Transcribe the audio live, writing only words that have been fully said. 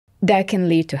that can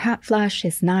lead to hot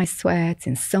flashes, night sweats,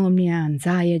 insomnia,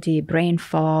 anxiety, brain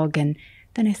fog. And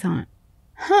then I thought,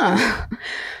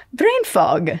 brain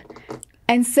fog.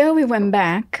 And so we went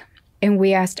back and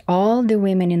we asked all the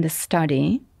women in the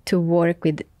study to work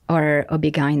with our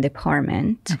OB/GYN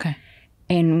department. Okay.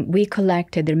 And we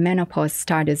collected their menopause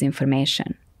status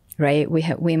information, right? We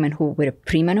had women who were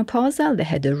premenopausal, they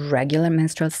had a regular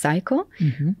menstrual cycle.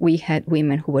 Mm-hmm. We had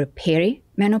women who were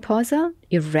perimenopausal,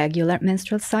 irregular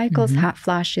menstrual cycles, hot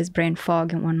flashes, brain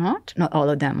fog, and whatnot. Not all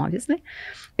of them, obviously.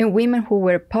 And women who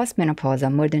were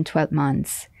postmenopausal, more than 12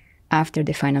 months after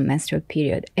the final menstrual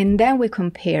period. And then we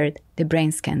compared the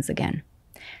brain scans again.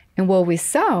 And what we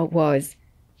saw was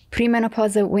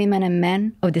premenopausal women and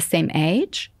men of the same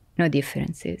age, no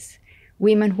differences.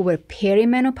 Women who were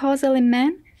perimenopausal in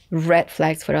men, red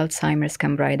flags for Alzheimer's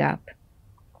come right up.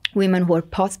 Women who were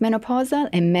postmenopausal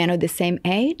and men of the same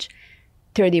age,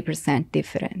 30%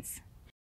 difference.